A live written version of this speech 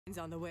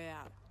On the way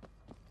out.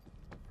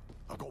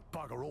 I got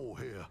bugger all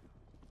here.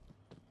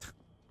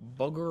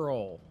 Bugger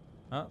all.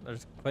 Oh,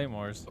 there's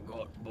claymores. I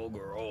got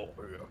bugger all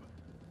here.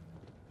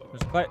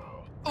 There's clay.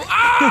 Oh,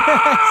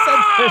 ah! I said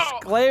there's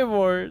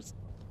claymores.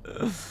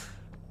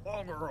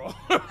 Bugger all.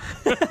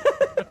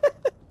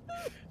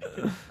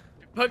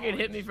 Fucking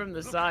hit me from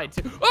the side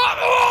too.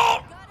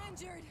 Oh! Got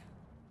injured.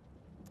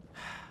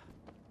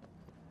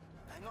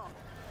 Hang on.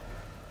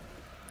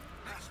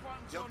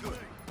 You're good.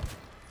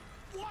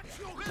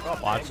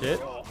 Watch it.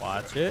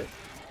 Watch it.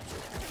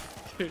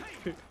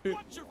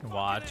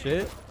 Watch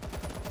it.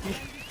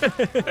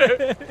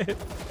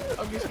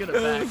 I'm just gonna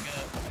back up.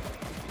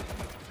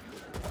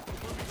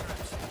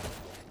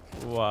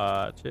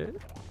 Watch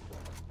it.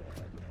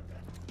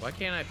 Why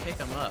can't I pick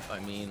them up? I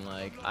mean,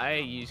 like, I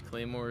use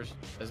claymores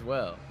as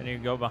well. Can you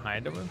go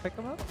behind him and pick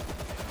him up? No, I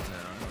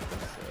don't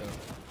think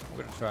so. I'm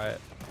gonna try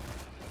it.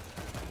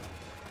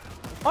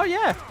 Oh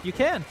yeah, you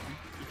can.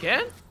 You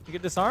can? You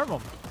can disarm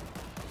them.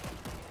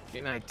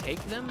 Can I take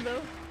them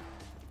though?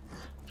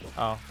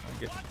 Oh,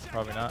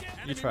 probably not.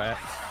 You try it.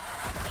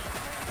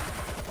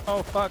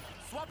 Oh fuck.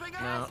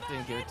 No,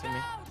 didn't give it to me.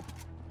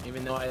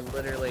 Even though I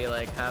literally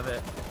like have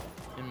it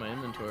in my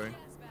inventory.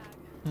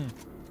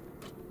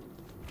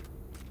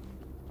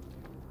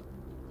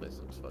 This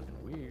looks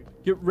fucking weird.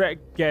 Get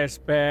wrecked, gas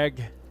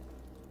bag.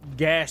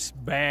 Gas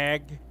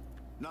bag.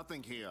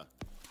 Nothing here.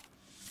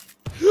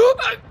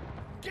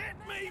 Get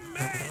me,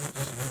 man!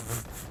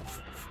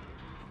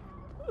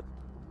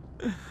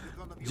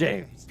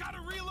 James.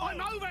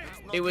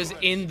 It was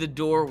in the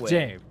doorway.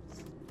 James.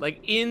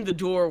 Like in the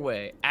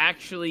doorway.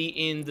 Actually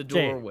in the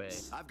doorway.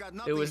 James. I've got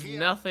nothing There was here.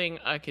 nothing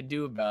I could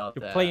do about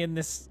You're that. playing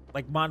this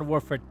like Modern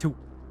Warfare 2.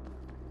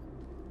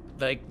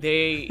 Like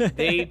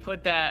they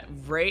put that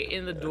right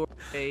in the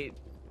doorway.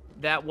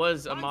 That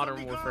was a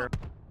Modern Warfare.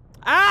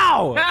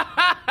 Ow!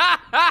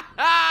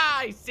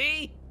 I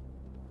see.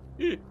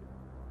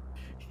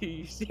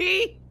 You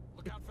see?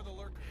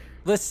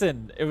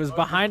 Listen, it was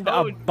behind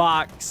a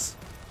box.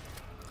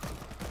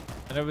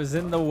 And it was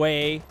in the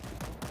way.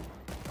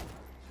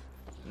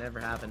 Never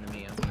happened to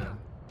me. I'm gonna...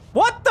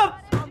 What the?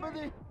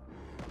 Somebody,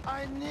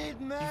 I need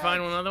man. You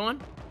find another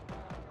one?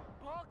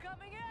 Ball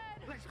coming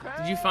in.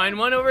 Did you find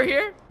one over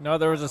here? No,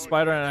 there was a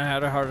spider and I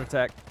had a heart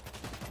attack.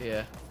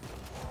 Yeah,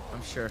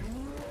 I'm sure.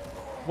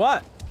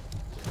 What?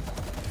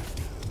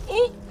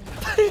 Oh!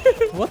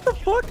 What the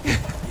fuck?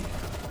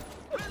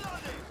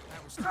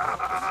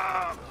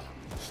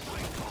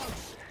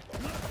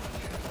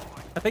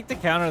 I think to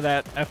counter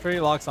that, after he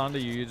locks onto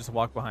you, you just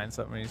walk behind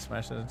something and you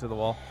smash it into the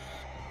wall.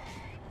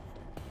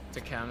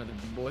 To counter the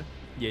big boy.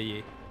 Yeah,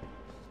 yeah.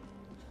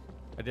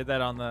 I did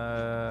that on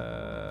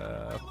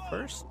the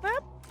first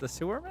map? The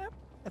sewer map,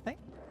 I think?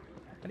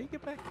 How do you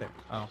get back there?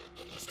 Oh.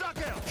 Stuck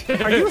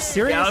out. Are you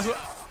serious?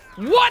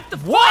 What the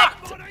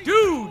fuck?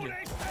 Dude!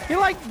 He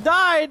like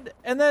died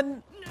and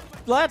then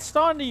latched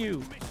onto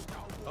you.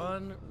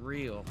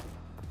 Unreal.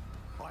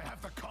 I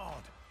have the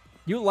card.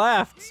 You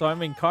laughed, so I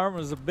mean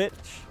karma's a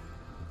bitch.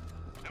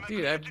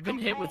 Dude, I've been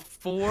hit with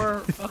 4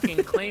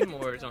 fucking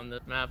claymores on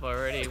this map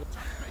already.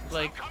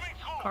 Like,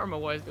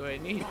 karma-wise, do I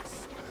need?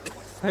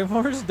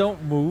 Claymores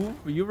don't move.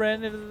 You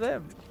ran into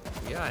them.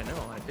 Yeah, I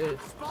know, I did.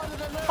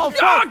 Oh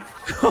fuck!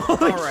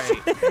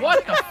 Alright,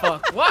 what the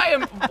fuck?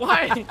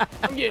 Why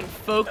I'm getting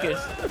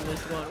focused on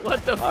this one.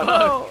 What the fuck?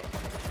 Oh,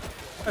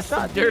 no. I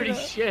shot Dirty you.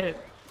 shit.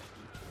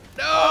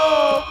 No!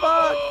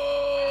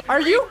 Oh fuck!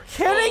 Are you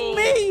kidding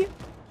me?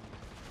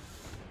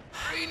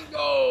 Green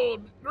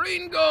gold!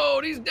 Green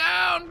gold! He's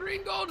down!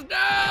 Green gold's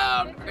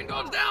down! Green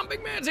gold's down!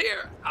 Big man's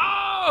here!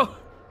 Oh!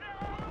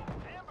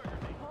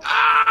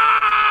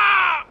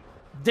 Ah!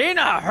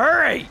 Dina,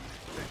 hurry!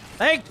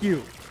 Thank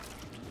you.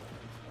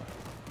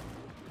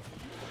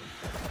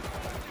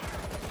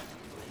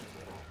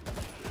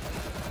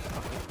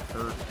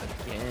 Hurt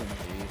again,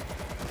 dude.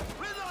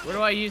 Where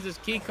do I use this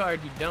key card,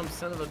 you dumb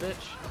son of a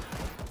bitch?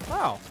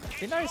 Wow,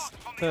 be nice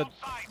to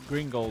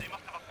green gold.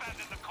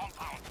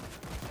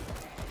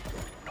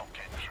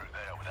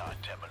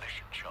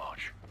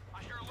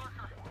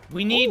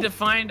 We need to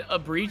find a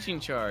breaching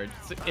charge.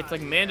 It's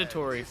like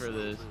mandatory for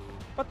this.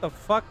 What the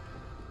fuck?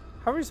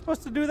 How are we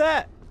supposed to do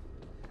that?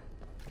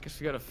 I guess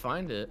we gotta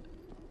find it.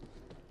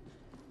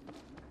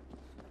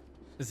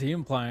 Is he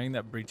implying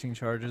that breaching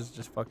charges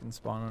just fucking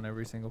spawn on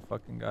every single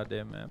fucking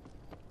goddamn map?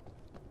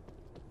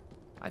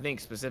 I think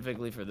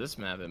specifically for this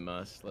map it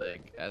must,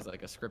 like, as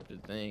like a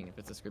scripted thing, if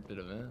it's a scripted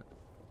event.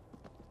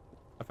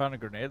 I found a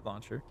grenade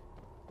launcher.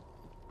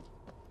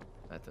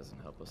 That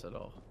doesn't help us at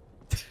all.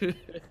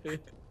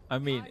 I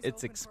mean,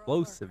 it's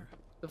explosive.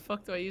 The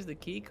fuck do I use the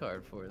key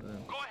card for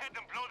then? Go ahead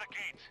and blow the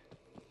gate.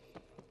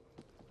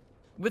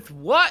 With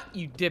what,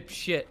 you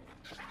dipshit?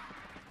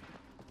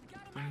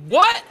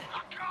 What?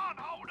 I can't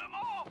hold them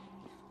off.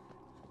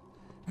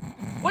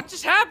 What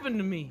just happened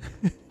to me?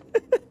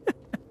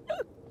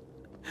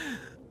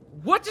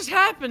 What just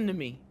happened to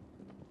me?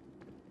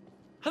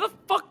 How the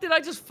fuck did I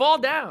just fall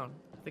down?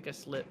 I think I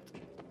slipped.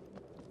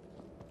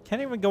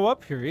 Can't even go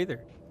up here either.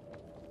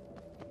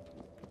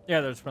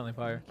 Yeah, there's friendly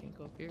fire. Can't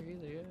go up here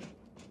either, yeah.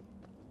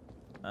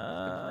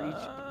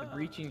 The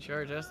breaching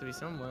charge has to be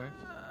somewhere.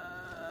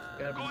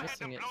 Gotta Go be ahead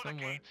missing and it blow the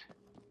somewhere. gate.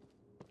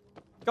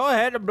 Go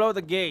ahead and blow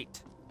the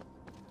gate.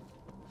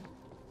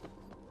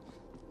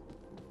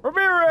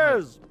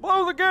 Ramirez,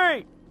 blow the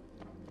gate.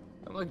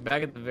 I'm like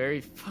back at the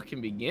very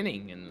fucking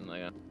beginning and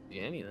like I don't see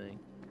anything.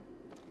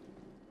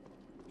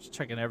 Just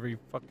checking every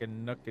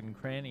fucking nook and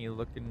cranny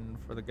looking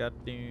for the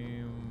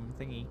goddamn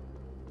thingy.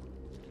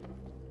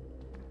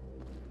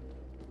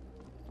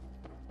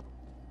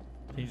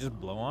 Can you just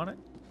blow on it?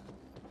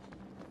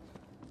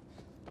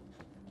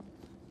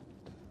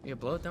 Yeah,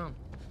 blow it down.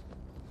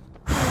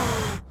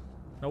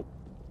 Nope.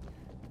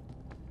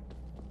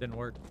 Didn't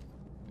work.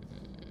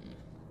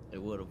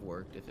 It would have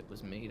worked if it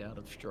was made out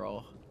of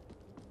straw.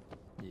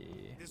 Yeah.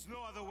 There's no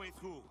other way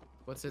through.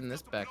 What's in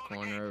this back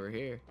corner over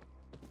here?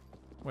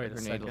 Wait a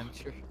Grenade second.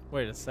 launcher.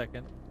 Wait a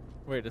second.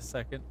 Wait a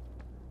second.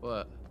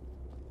 What?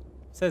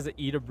 Says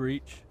eat a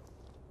breach.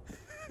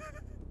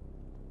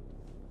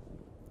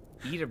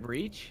 Eat a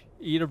breach?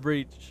 Eat a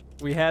breach.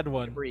 We had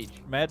one. breach.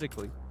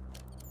 Magically.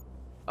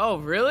 Oh,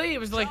 really? It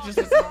was like just.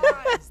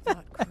 Eyes,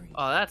 not creep.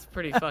 Oh, that's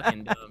pretty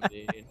fucking dumb,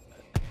 dude.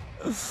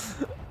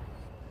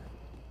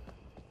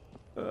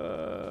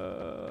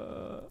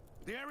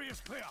 The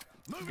area's clear.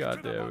 Move God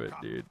into the damn it,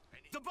 bunker. dude.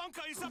 The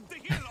bunker is up the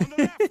hill on the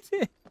left.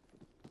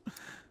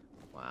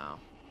 Wow.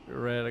 We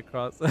ran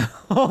across the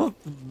whole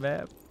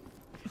map.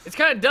 It's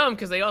kind of dumb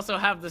because they also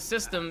have the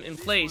system in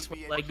place where,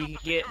 like, you can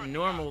get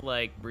normal,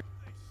 like,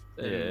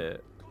 Yeah.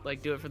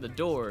 like, do it for the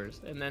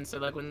doors. And then, so,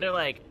 like, when they're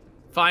like,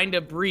 find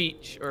a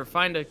breach or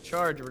find a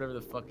charge or whatever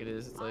the fuck it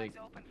is, it's like,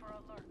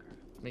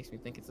 makes me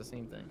think it's the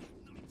same thing.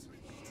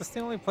 Is this the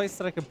only place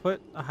that I could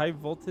put a high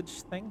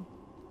voltage thing?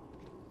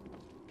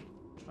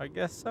 I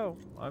guess so.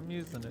 I'm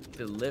using it.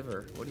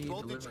 Deliver. What are you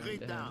Voltage delivering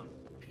grid to down.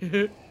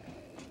 him?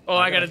 Oh,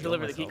 I gotta show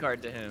deliver the myself. key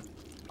card to him.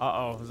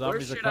 Uh-oh. Where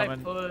Zombies are should I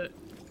coming. put?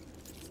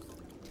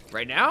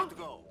 Right now?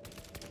 Go.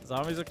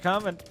 Zombies are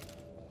coming.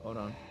 Hold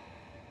on.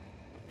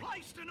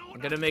 Placed an I'm order.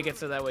 gonna make it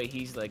so that way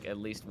he's like at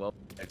least well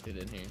protected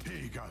in here. Here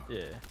you go.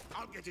 Yeah.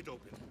 I'll get it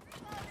open.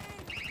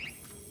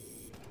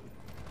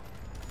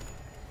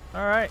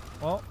 Alright.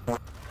 Well, There's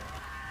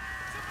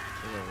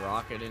a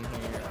rocket in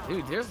here.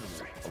 Dude, there's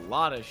a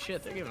lot of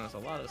shit. They're giving us a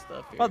lot of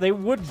stuff here. well, they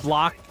would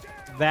block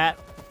that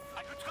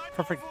I could try to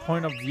perfect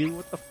point of view.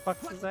 What the fuck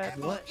is that?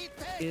 What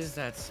is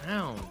that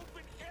sound? open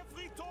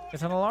every door.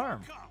 It's an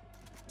alarm.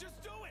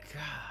 Just do it.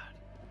 God.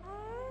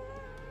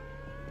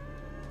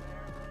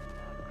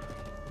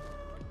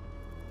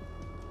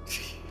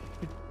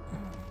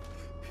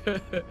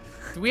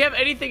 Do we have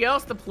anything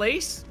else to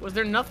place? Was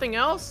there nothing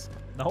else?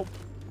 Nope.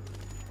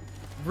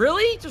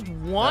 Really? Just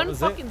one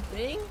was it. fucking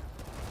thing?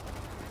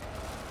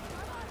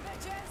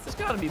 There's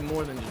gotta be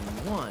more than just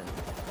one.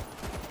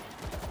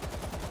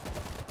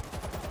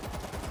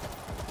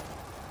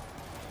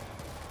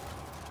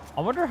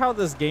 I wonder how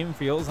this game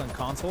feels on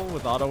console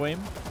with auto aim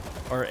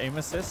or aim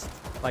assist.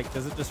 Like,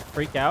 does it just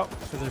freak out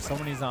because there's so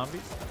many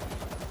zombies?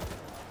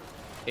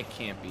 It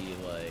can't be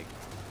like.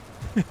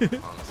 Honestly,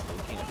 it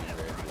can't be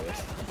very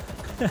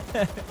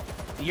good.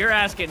 You're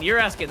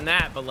asking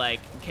that, but like,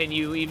 can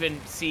you even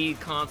see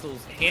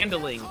consoles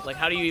handling? Like,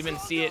 how do you even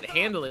see it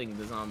handling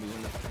the zombies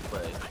in the first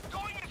place?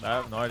 I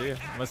have no idea. It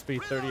must be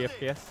 30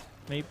 FPS,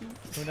 maybe?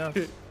 Who knows?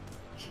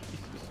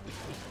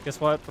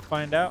 Guess we'll have to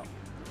find out.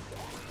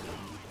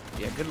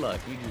 Yeah, good luck.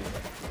 You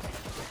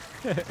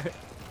do that.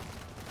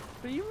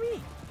 What do you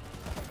mean?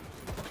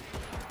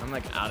 I'm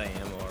like out of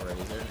ammo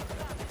already. There.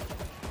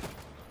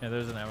 Yeah,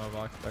 there's an ammo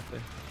box back there.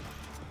 You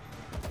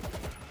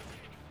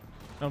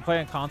wanna play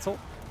on console?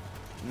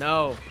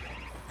 No.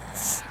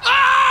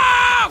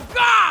 Oh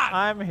God!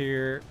 I'm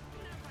here.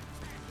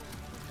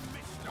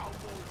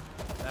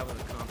 That was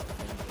a compliment.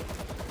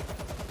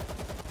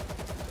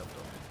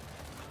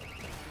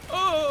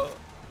 Oh!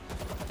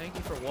 Thank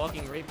you for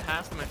walking right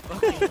past my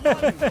fucking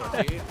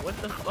line, dude. What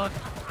the fuck?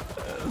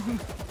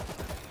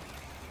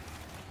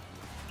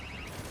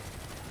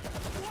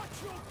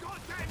 Watch your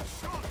goddamn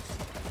shots.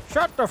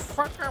 Shut the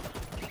fuck up.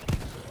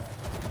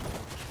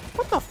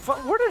 What the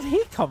fuck? Where did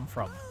he come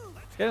from?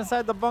 Get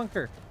inside the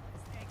bunker.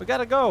 We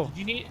gotta go.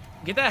 You need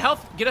get a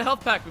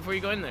health pack before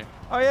you go in there.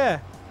 Oh yeah,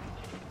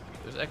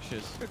 There's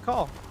extras. good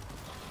call.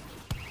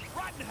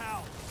 Right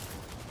now.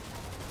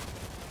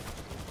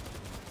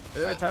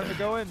 Alright, time to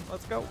go in.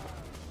 Let's go.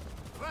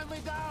 Friendly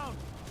down.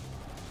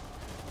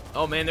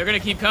 Oh man, they're gonna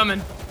keep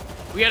coming.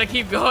 We gotta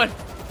keep going.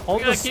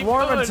 Hold the gotta keep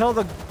swarm going. until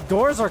the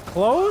doors are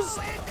closed.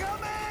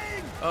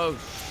 Incoming. Oh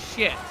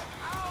shit.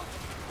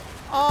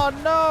 Oh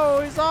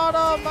no, he's on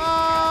him.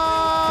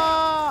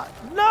 Ah!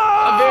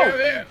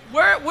 No!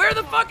 Where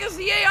the fuck is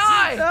the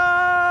AI?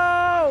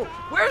 No!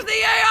 Where's the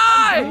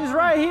AI? He's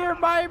right here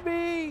by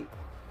me.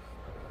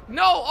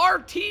 No, our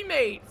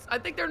teammates. I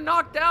think they're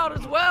knocked out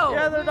as well.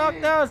 Yeah, they're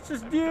knocked out. It's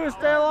just you.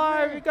 Stay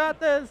alive. You got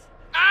this.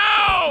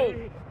 Ow!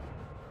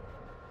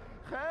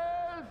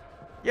 Help.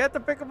 You have to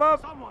pick him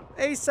up Someone,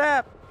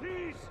 ASAP.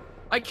 please.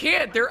 I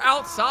can't. They're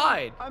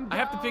outside. I'm I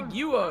have to pick down.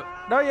 you up.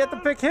 No, you have to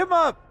pick him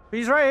up.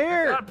 He's right I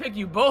here. gotta pick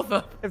you both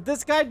up. If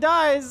this guy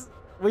dies,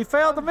 we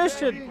failed the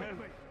mission.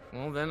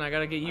 Well, then I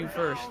gotta get you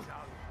first.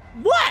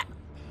 What?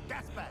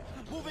 Gas bag.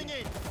 Moving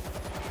in.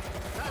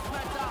 Gas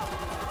bag down.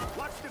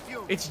 Watch the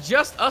fuel. It's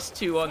just us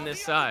two on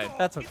this side.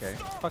 That's okay.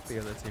 Fuck the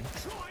other team.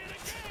 Try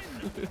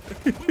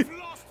it again. We've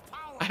lost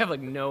power. I have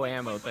like no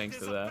ammo thanks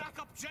There's to a that.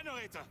 backup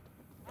generator.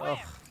 Oh,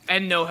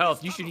 And no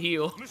health. You should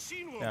heal.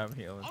 Machine room. yeah, I'm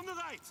healing. On the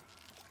right.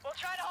 We'll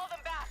try to hold them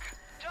back.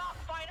 Doc,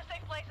 find a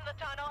safe place in the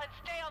tunnel and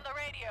stay on the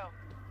radio.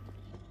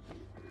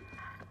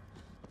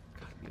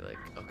 Gotta be like,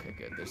 okay,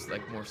 good. There's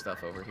like more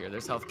stuff over here.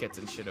 There's health kits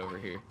and shit over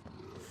here.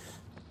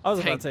 I was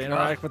about Thank to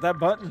interact God. with that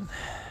button.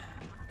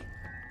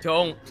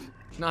 Don't.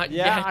 Not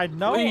Yeah, yet. I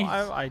know. Please.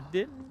 I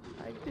didn't.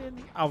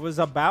 I was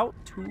about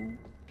to.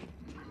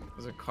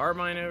 There's a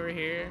carbine over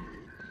here.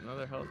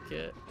 Another health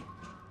kit.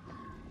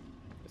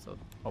 Guess I'll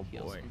Oh,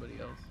 heal boy. somebody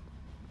else.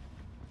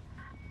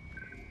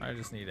 I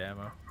just need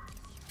ammo.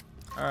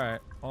 All right.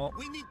 Well,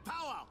 We need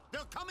power.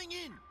 They're coming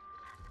in.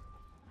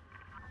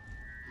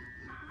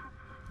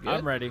 Good?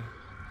 I'm ready.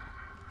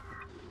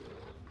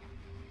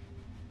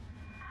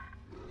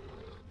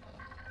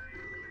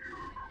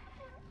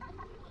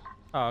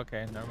 Oh,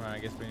 okay. Never mind. I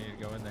guess we need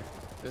to go in there.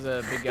 There's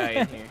a big guy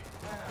in here.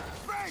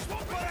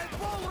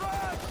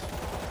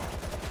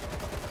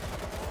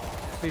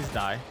 Please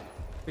die.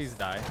 Please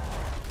die.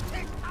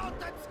 Take out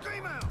that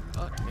screamer.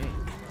 Fuck me.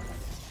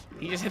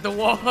 He just hit the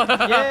wall.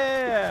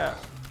 Yeah,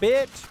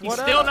 bitch. He's What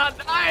still up?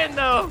 not dying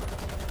though.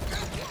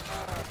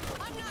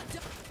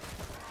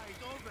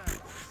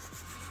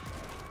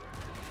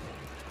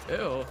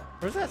 Ew.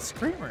 Where's that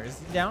screamer? Is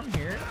he down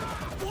here?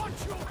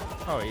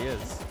 Oh, he is.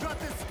 Got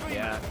the screamer.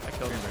 Yeah, I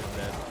killed him. Screamer's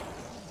dead.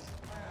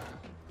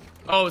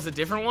 Oh, it was a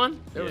different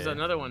one? There was Yeah.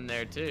 another one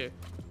there too.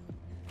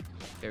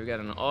 Okay, we got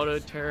an auto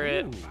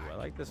turret. Ooh, I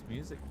like this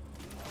music.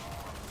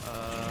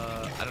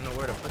 I don't know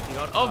where to put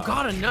the auto. Oh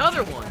god,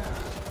 another one.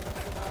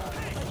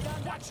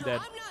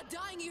 Dead.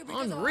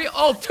 Unreal.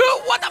 Oh,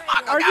 two. What the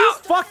fuck? Are Look you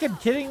out! fucking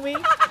kidding me?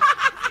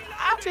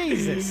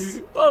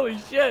 Jesus. Holy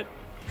shit.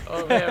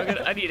 Oh man,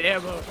 I need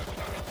ammo.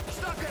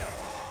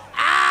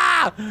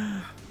 Ah!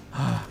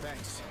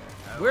 Thanks.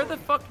 Where the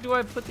fuck do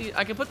I put the?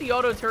 I can put the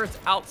auto turrets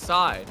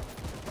outside.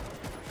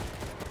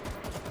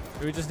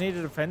 Do we just need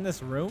to defend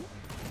this room?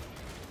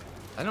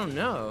 I don't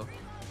know.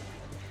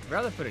 I'd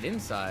rather put it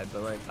inside,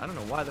 but like, I don't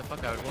know why the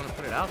fuck I would want to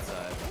put it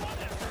outside.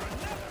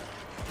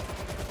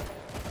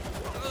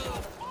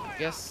 I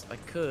guess I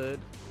could.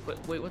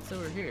 But wait, what's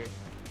over here?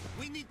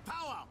 We need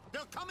power.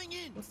 They're coming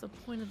in. What's the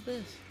point of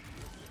this?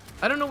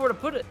 I don't know where to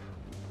put it.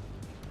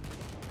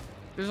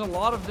 There's a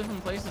lot of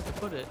different places to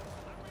put it.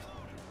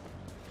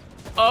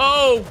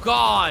 Oh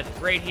god,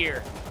 right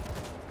here.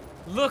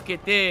 Look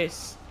at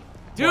this.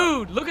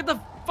 Dude, look at the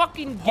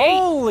fucking gate.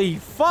 Holy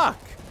fuck!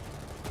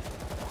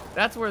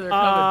 That's where they're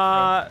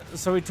coming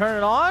So we turn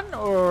it on,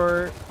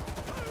 or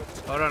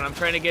from. Hold on, I'm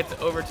trying to get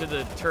over to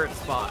the turret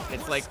spot.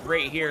 It's like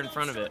right here in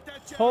front of it.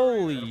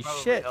 holy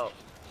Probably shit? help.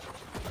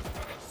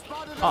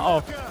 Spotted a Uh-oh.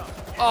 lurker.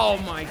 Oh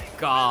my I got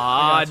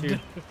god. you.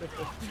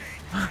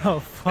 Oh Now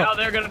fuck!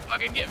 they're gonna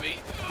fucking get me.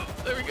 Oh,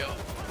 there we go.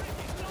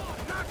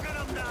 Knocking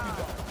them down.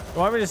 You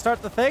want me to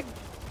start the thing?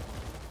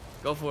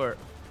 Go for it.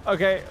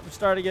 Okay, I'm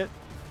starting it.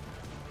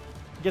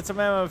 Get some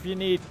ammo if you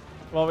need,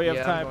 while we have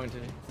yeah, time. I'm going to.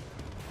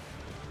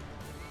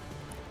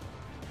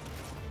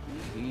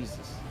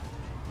 Jesus.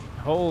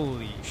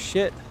 Holy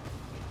shit!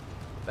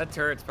 That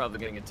turret's probably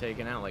gonna get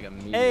taken out like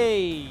immediately.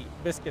 Hey,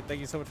 Biscuit, thank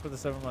you so much for the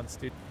 7 months,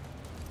 dude.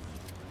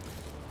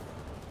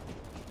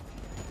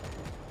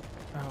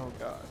 Oh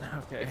god.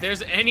 Okay. If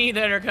there's any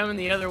that are coming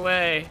the other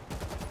way,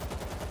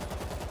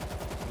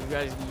 you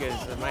guys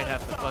might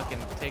have to fucking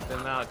take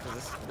them out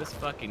because this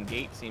fucking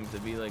gate seems to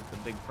be like the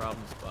big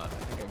problem spot. I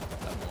think I got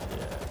them all.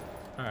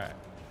 Yeah. All right.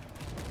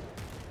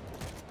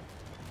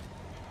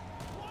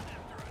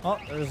 Oh,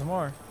 there's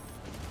more.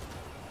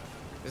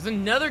 There's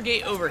another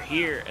gate over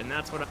here, and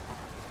that's what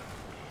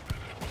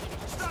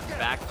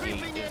back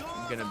gate is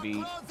gonna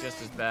be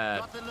just as bad.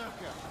 Got the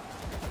lurker.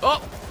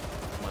 Oh,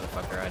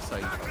 motherfucker! I saw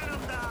you fucking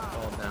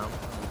fall down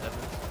from the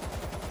heavens.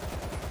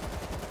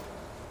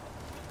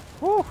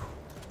 Whew.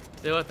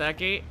 Still at that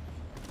gate?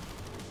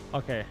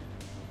 Okay.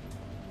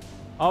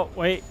 Oh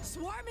wait.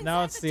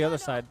 Now it's the other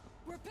side.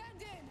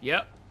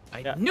 Yep. I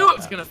Yeah. knew it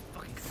was gonna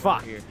fucking come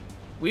Fuck. over here.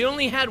 We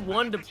only had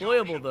one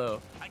deployable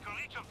though. I can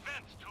reach a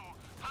vent to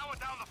power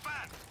down the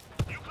fan.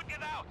 You could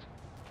get out.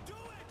 Do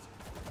it.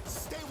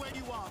 Stay where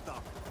you are,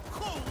 Doc.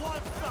 Cool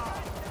one, sir.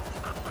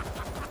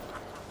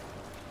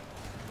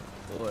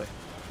 Boy,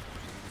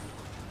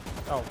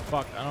 Oh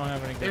fuck! I don't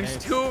have any there's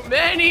grenades. too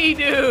many,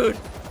 dude.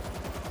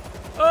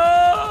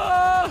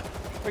 Oh,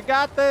 We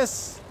got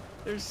this.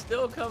 they're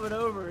still coming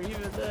over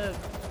even then.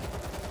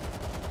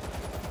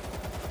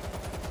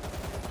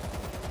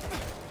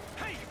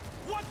 Hey,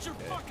 watch your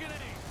fucking aim.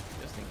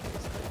 Just in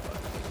case they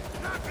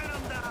fucking. Knocking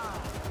them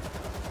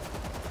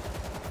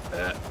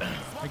down.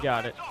 We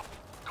got it.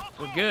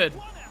 We're good.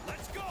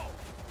 Let's go.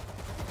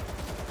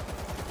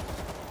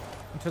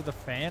 Into the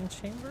fan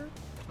chamber.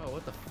 Oh,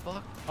 what the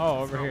fuck? Oh,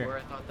 That's over not here. where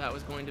I thought that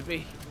was going to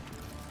be.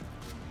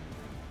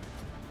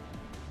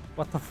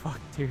 What the fuck,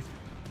 dude?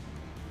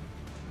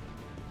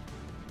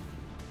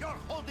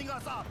 holding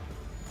us up.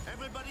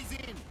 Everybody's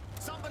in.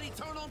 Somebody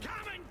turn on.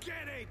 Come and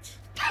get it.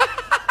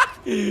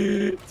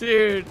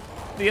 Dude,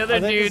 the other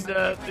dude,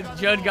 the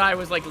Judd guy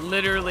was like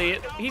literally,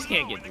 he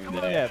can't get through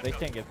that. Yeah, they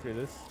can't get through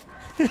this.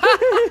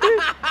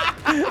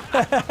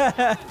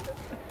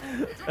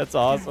 That's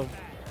awesome.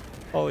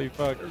 Holy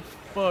fuck.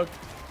 Fuck.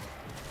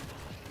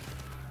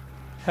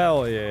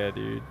 Hell yeah,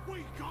 dude.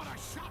 We gotta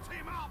shut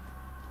him up.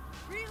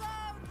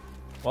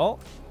 Well,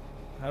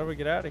 how do we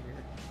get out of here?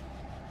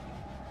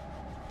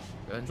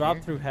 Gun Drop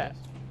here? through hatch.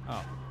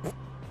 Oh. There's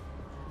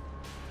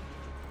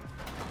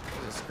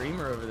a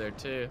screamer over there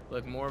too.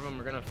 Look, more of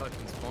them are gonna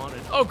fucking spawn in.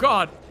 Oh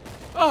god!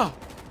 Oh!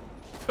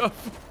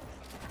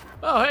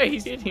 Oh hey,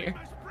 he's in here.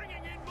 Bringing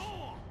in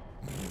more.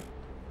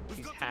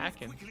 He's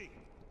hacking.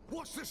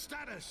 What's the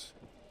status?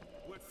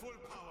 We're at full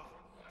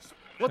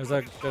power. There's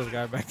a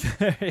guy back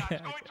there. It's Yeah.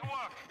 going to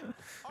work.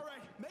 All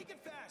right, make it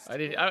fast.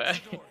 I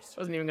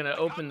wasn't even gonna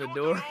open the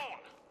door.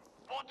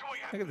 What do we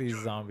have Look at to these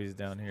do? zombies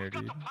down here,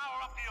 Got dude. to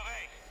power up the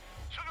array.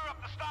 Trigger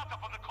up the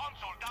startup on the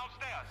console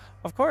downstairs.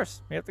 Of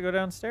course, we have to go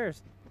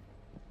downstairs.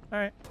 All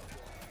right.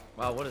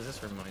 Wow, what does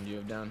this remind you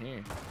of down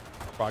here?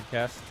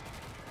 Broadcast.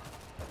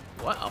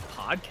 What, a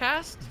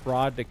podcast?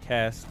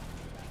 Broadcast.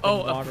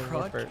 Oh, a Modern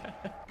Warfare.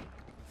 broadcast.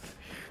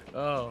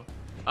 Oh,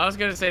 I was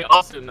gonna say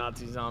also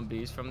Nazi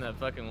zombies from that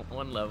fucking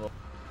one level.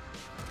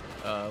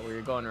 Where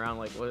you're going around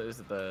like, what is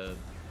it, the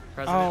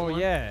president Oh one?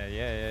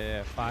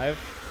 yeah.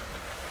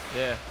 5.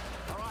 Yeah.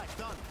 All right,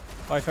 done.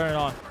 Oh, I turn it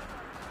on.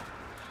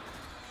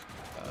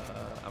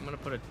 I'm gonna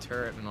put a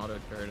turret, an auto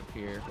turret up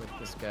here with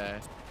this guy.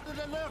 To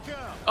the lurker.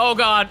 Oh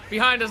god,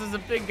 behind us is a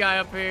big guy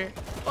up here.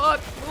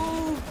 Fuck,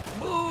 move,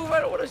 move, I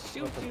don't wanna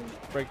shoot you.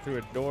 Break through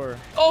a door.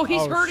 Oh,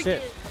 he's Oh, hurting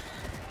shit. it.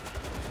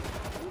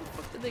 Where the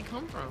fuck did they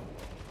come from?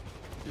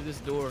 Through this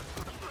door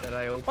that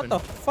I opened. What the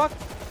fuck?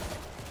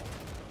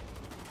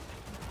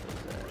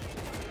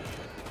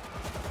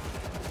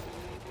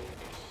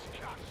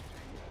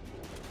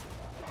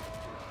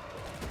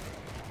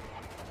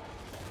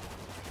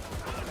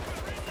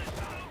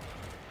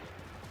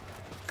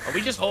 Are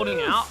we just holding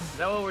out? Is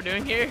that what we're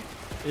doing here?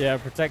 Yeah,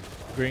 protect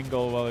Green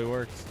Gold while he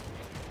works.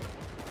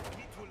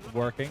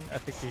 Working? I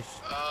think he's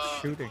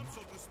shooting.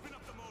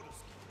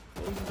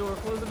 Close the door,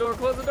 close the door,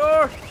 close the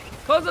door!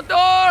 Close the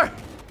door!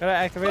 Gotta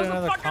activate Close the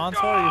another fucking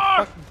console? Are you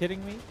door! fucking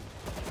kidding me?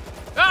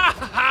 Ah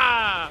ha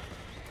ha!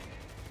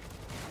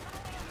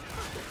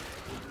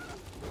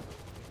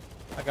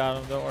 I got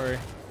him, don't worry.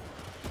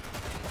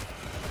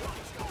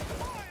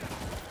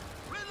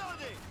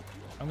 Reloading.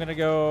 I'm gonna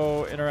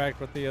go interact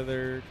with the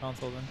other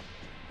console then.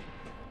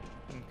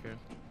 Okay.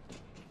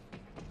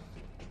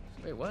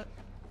 Wait, what?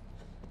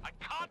 I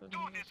can't do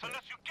this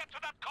unless you get to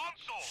that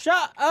console.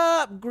 Shut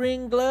up,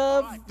 Green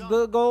Glove, Alright, done.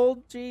 the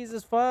gold,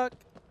 Jesus fuck.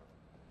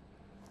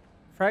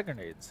 Frag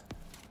grenades.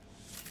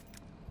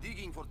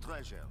 Digging for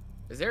treasure.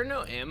 Is there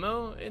no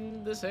ammo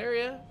in this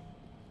area?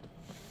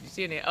 You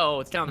see any? Oh,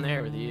 it's down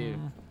there with you.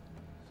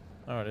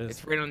 Oh, it is.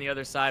 It's right on the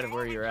other side of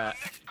where you're at.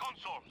 Next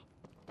console.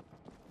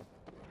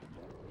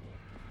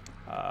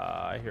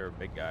 I hear a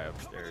big guy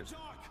upstairs.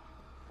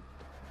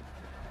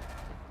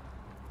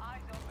 Eyes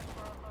open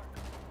for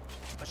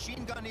alert.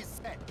 Machine gun is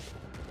set.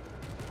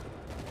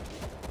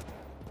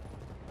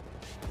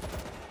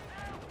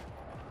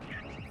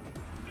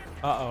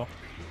 Uh-oh.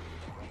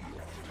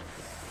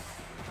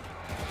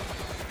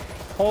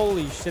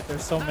 Holy shit,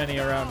 there's so many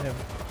around him.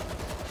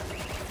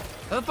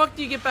 How the fuck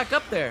do you get back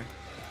up there?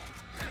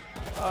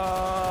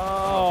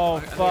 Oh, I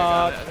think I fuck.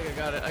 got it. I think I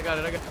got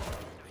it. I got it.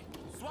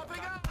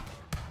 Swapping out.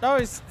 No,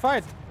 he's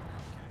fine.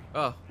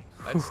 Oh,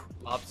 I just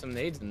lobbed some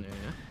nades in there.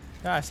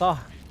 Yeah, I saw.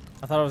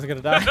 I thought I was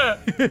gonna die.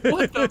 Yeah?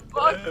 What the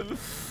fuck?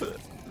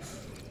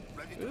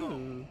 Ready to go.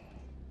 Ooh.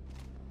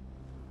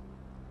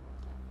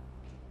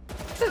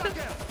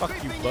 Fuck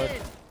you, Creeping bud.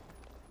 in.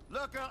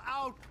 Lurker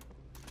out.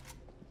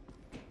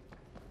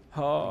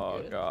 Oh,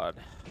 Good. God.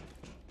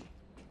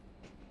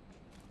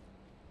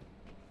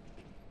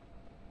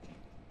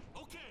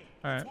 Okay.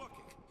 All right. It's working.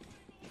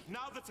 Now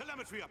the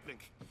telemetry uplink.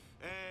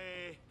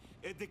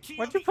 The key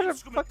Why'd of you the put a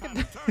instrument fucking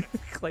panel, turn it.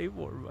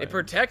 claymore by It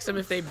protects him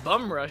if they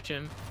bum rush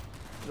him.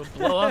 It'll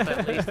blow up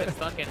at least and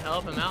fucking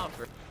help him out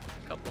for a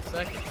couple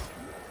seconds.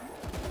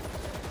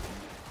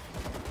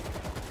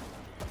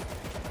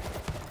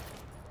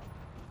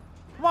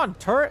 Come on,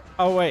 turret.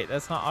 Oh, wait.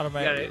 That's not We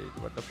automatic.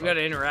 gotta, What the we fuck?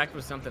 gotta interact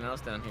with something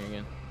else down here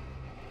again.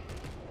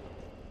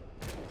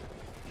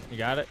 You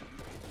got it?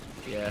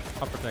 Yeah.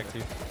 I'll protect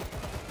you.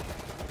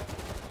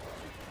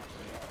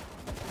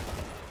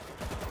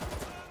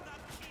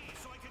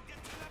 So I can get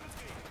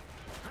telemetry.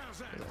 How's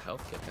that? There's a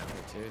health kit down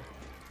here too.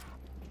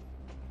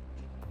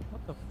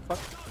 What the fuck?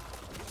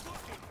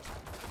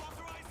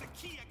 Authorize the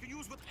key I can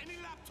use with any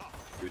laptop.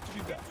 Good to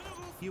do that.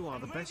 You are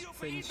the I'm best ready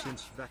for thing evac.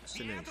 since The air defense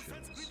vaccinations.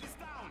 grid is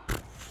down.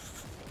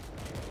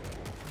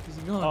 Where's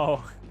he going?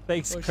 Oh,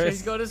 thanks, Oh, shit, Chris.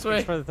 he's going this Thanks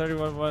way. for the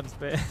 31 ones,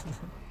 man.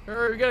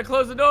 Hurry, we gotta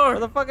close the door. Where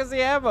the fuck is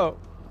the ammo?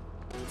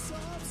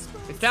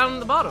 It's down on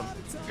the bottom.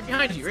 Right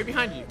behind you. Right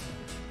behind you.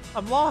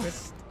 I'm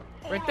lost.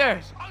 Right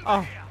there.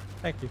 Oh,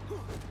 thank you.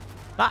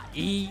 Not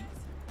E.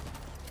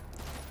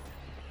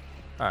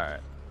 All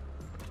right.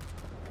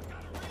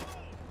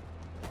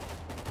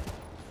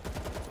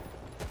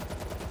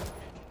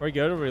 We're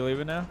good. Are we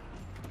leaving now?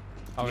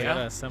 Oh, we Yeah.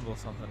 gotta assemble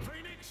something.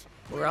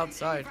 We're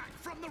outside. Back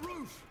from the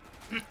roof.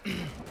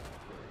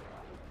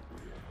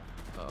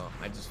 Oh,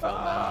 I just fell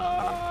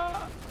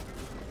down.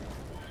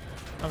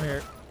 I'm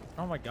here.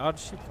 Oh my god,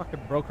 she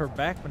fucking broke her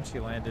back when she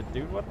landed,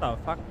 dude. What the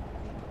fuck?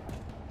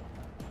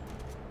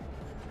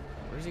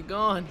 Where's he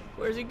gone?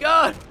 Where's he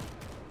gone?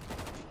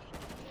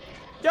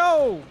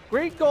 Yo!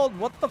 Green gold,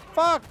 what the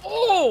fuck?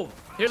 Oh!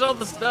 Here's all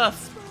the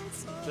stuff.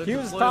 The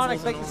Hughes deployables Tonic,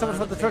 and thank you all so much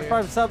that for the up Twitch here.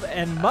 Prime sub.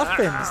 And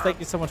Muffins, thank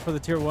you so much for the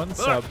tier 1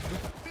 sub.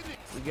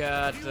 We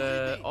got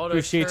auto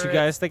Appreciate you turret,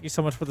 guys. Thank you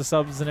so much for the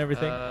subs and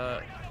everything.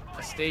 a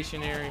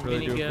stationary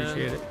Really do minigun.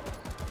 appreciate it.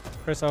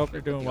 Chris, I hope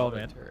you're doing The well, auto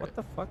man. turret. What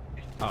the fuck?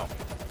 Oh.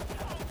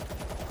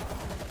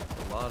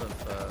 A lot of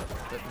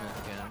equipment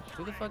again.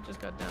 Who the fuck just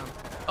got down?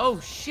 Oh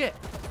shit!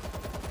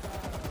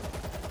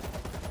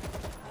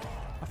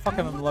 I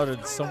fucking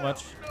unloaded so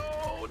much.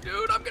 No,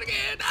 dude, I'm gonna get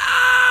hit.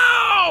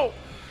 Ow!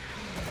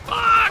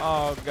 Fuck!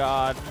 Oh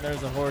god,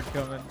 there's a horde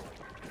coming.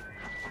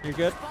 You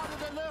good?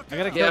 I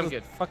gotta Yeah, kill I'm the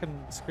good.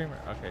 fucking screamer.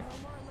 Okay.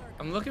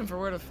 I'm looking for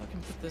where to fucking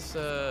put this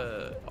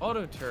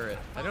auto turret.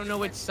 I don't know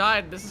which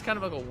side. This is kind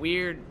of like a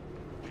weird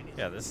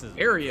Yeah, this is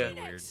area.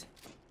 weird.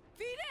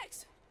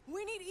 Phoenix,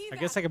 we need evac. I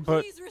guess I can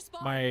put Please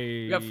respond. my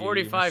We got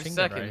 45 machine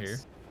gun seconds. right here.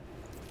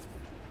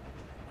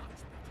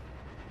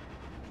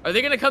 Are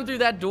they gonna come through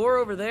that door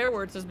over there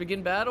where it says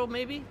begin battle?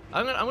 Maybe.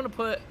 I'm gonna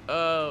put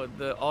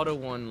the auto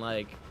one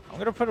like. I'm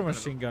gonna put a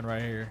machine gun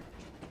right here.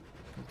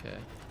 Okay.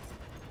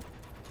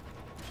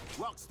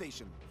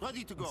 Workstation,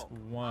 ready to That's go.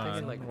 one.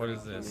 Thinking, like, What right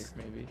is this?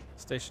 here, Maybe.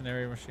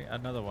 Stationary machine.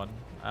 Another one.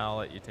 I'll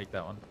let you take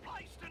that one.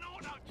 Placed an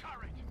auto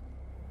turret.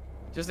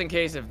 Just in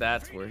case if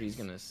that's where he's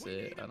gonna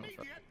sit. I don't know.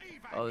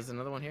 Oh, there's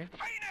another one here.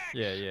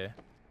 Yeah, yeah.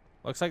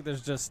 Looks like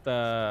there's just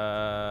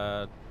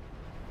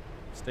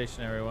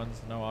stationary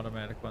ones, no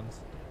automatic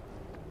ones.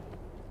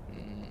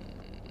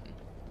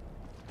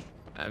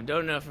 I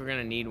don't know if we're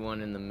gonna need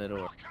one in the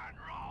middle.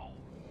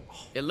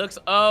 It looks.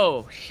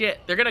 Oh shit!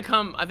 They're gonna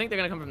come. I think they're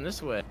gonna come from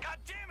this way. God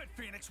damn it,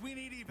 Phoenix, we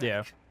need evac.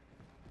 Yeah.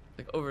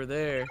 Like over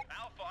there.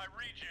 Alpha, I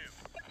read you.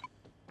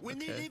 We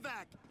Okay. need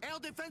evac. Air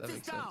defense That is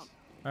makes down. sense.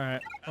 All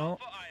right. Well,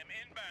 Alpha, I am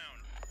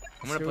inbound.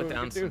 I'm gonna see put what we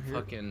down can do some here.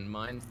 fucking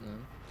mines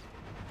then.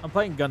 I'm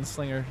playing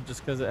Gunslinger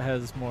just because it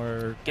has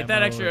more. Get that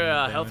ammo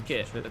extra and health damage kit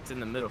and shit. that's in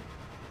the middle.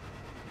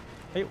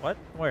 Hey, what?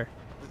 Where?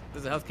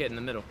 There's a health kit in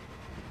the middle.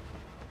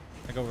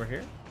 Like over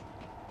here?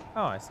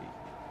 Oh, I see.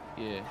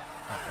 Yeah.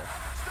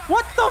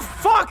 What the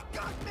fuck?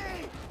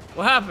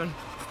 What happened?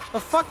 The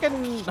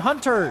fucking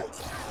hunter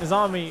is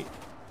on me.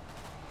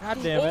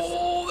 God damn it.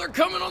 Oh, they're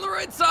coming on the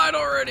right side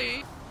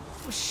already.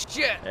 Oh,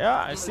 shit.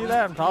 Yeah, I see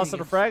that. I'm tossing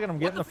a frag and I'm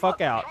getting the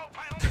fuck out.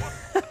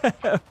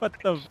 What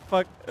the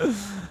fuck?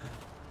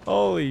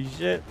 Holy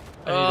shit.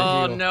 I need a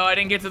Oh heal. no, I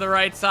didn't get to the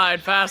right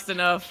side fast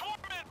enough.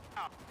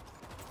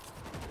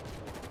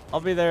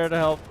 I'll be there to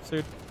help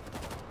soon.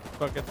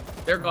 Fucking.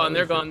 They're gone, Holy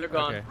they're shit. gone, they're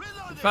gone. Okay.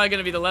 It's probably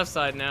gonna be the left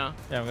side now.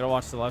 Yeah, I'm gonna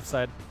watch the left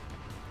side.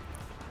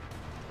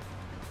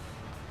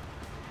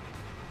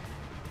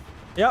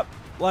 Yep,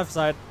 left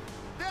side.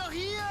 They're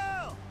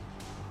here.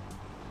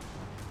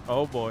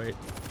 Oh boy.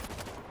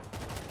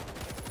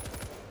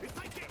 If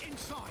they get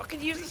inside,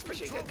 Fucking use this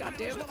machine gun,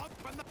 goddammit. will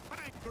open the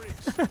fan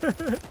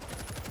grids.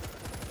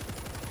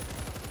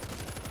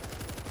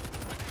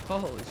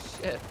 Holy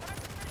shit.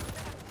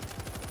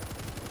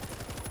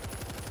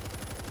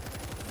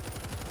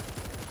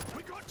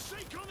 We got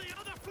Zeke on the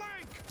other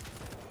flank.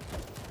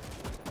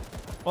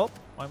 Well,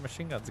 my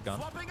machine gun's gone.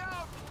 Swapping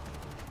out.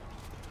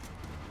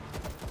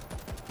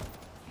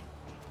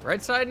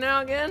 Right side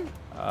now again?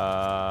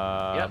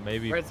 Yep,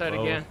 Maybe right side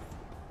both. again.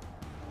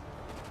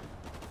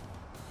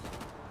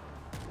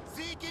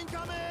 Zeke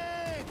incoming.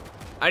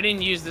 I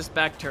didn't use this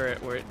back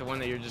turret, where the one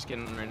that you're just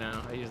getting right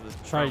now. I used this.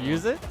 Try front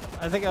use one. it?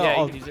 I think Yeah,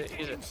 I'll. you can use it.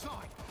 Use it. Inside.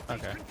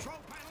 Okay. Control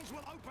panels will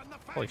open the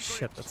fan Holy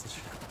shit, grids.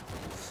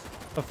 that's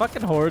the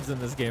fucking hordes in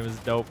this game is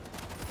dope.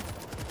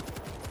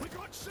 We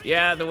got Zeke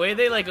Yeah, on the the way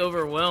other they like flank.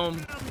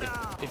 overwhelm,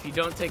 if you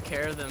don't take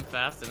care of them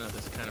fast enough,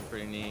 it's kind of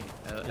pretty neat.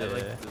 I Yeah.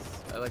 like this.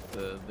 I like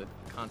the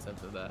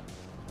concept of that.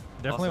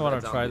 Definitely Also, want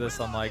that to try zombie. this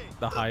on like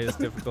the highest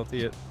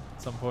difficulty at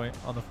some point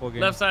on the full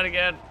game. Left side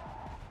again.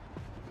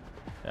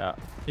 Yeah,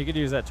 you could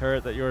use that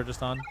turret that you were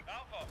just on.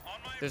 Alpha, on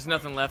my There's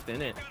nothing left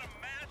in it. got a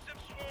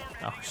massive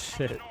swarm Oh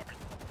shit.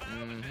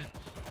 Mhm.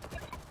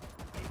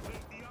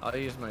 I'll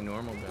use my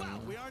normal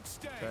gun. We aren't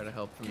staying. Try to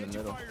help from the Get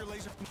your middle. fire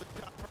laser from the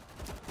top.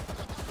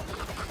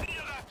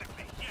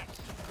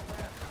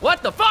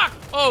 What the fuck?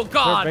 Oh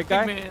god, big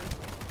guy? man.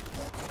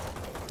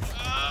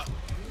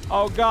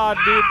 Oh god,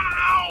 dude.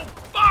 Ow!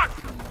 Fuck!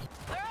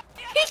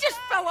 He just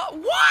fell out.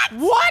 What?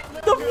 What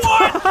the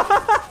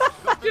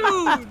fuck?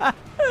 Dude!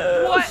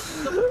 What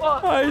the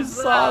fuck? I was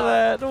saw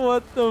that.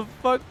 What the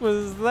fuck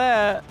was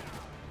that?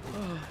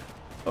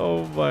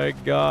 Oh my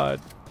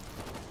god.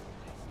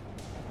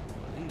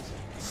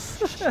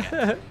 They're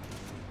They're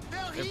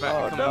back, here. coming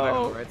back no.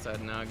 on the right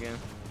side now again.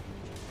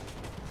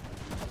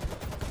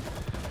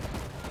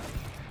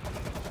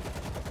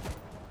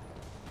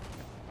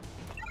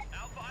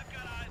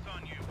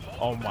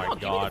 Oh my Come on,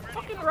 god. Give me the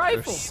fucking There's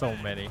rifle. so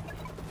many.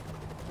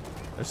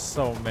 There's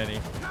so many.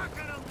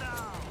 Knocking them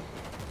down.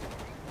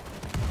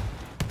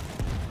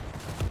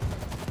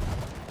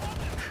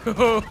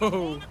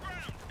 Oh,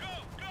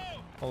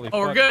 Holy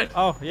we're fuck. good.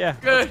 Oh yeah.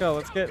 Good.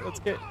 Let's go. Let's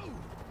get.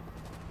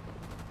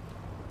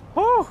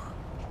 Whew.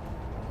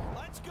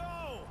 Let's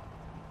go.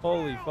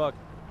 Holy fuck.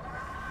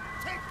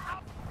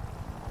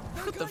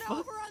 What the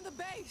fuck? on the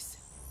base.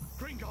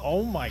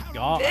 Oh my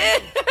god.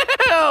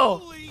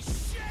 Ew!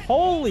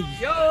 Holy.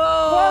 Yo,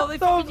 What they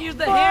the fucking used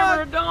the fuck?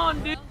 hammer of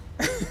dawn, dude.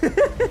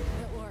 It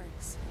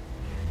works.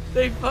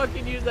 They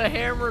fucking used the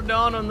hammer of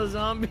dawn on the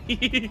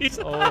zombies.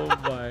 Oh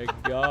my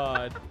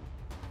god.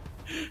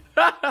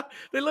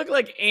 They look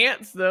like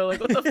ants though.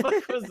 Like what the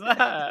fuck was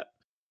that?